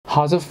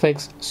How to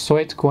fix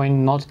SweatCoin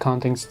not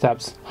counting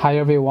steps. Hi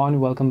everyone,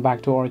 welcome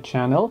back to our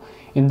channel.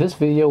 In this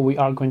video we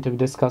are going to be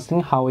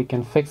discussing how we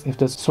can fix if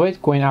the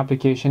SweatCoin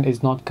application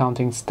is not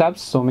counting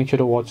steps, so make sure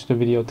to watch the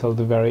video till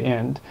the very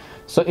end.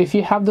 So if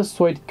you have the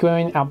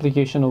SweatCoin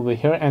application over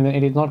here and then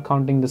it is not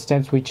counting the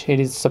steps which it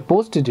is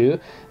supposed to do,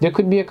 there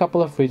could be a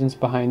couple of reasons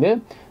behind it.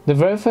 The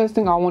very first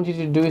thing I want you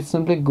to do is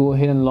simply go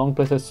ahead and long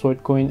press the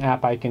SweatCoin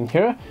app icon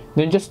here,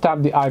 then just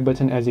tap the I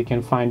button as you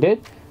can find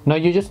it. Now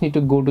you just need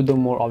to go to the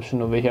more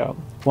option over here.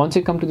 Once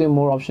you come to the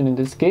more option, in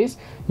this case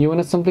you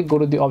want to simply go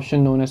to the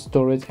option known as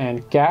storage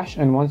and cache,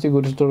 and once you go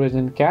to storage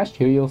and cache,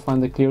 here you'll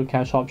find the clear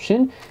cache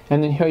option,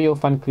 and then here you'll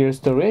find clear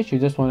storage. You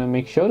just want to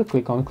make sure to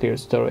click on clear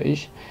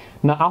storage.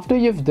 Now after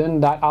you've done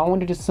that, I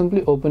want you to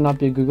simply open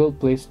up your Google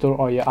Play Store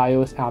or your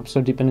iOS App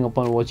Store depending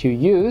upon what you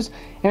use,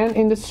 and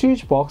in the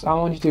search box I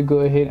want you to go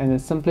ahead and then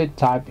simply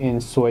type in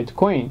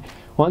SweatCoin.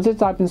 Once you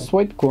type in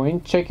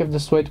SweatCoin, check if the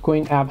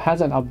SweatCoin app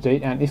has an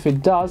update, and if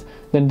it does,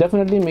 then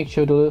definitely make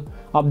sure to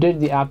update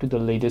the app to the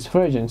latest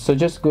version. So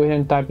just go ahead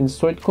and type in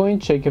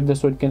SweatCoin, check if the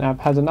SweatCoin app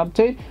has an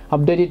update,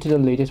 update it to the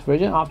latest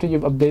version. After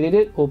you've updated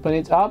it, open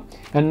it up,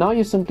 and now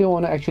you simply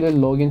want to actually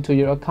log into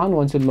your account.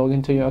 Once you log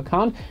into your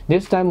account,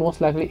 this time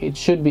most likely it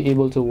should be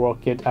able to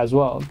work it as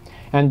well.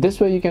 And this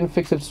way you can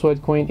fix if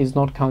SweatCoin is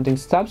not counting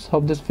steps.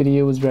 Hope this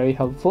video was very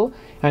helpful,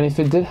 and if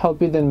it did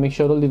help you, then make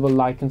sure to leave a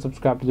like and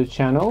subscribe to the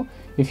channel.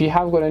 If you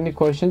have got any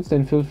questions,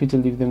 then feel free to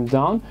leave them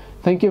down.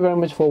 Thank you very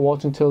much for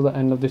watching till the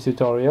end of this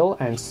tutorial,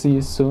 and see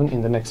you soon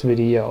in the next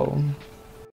video.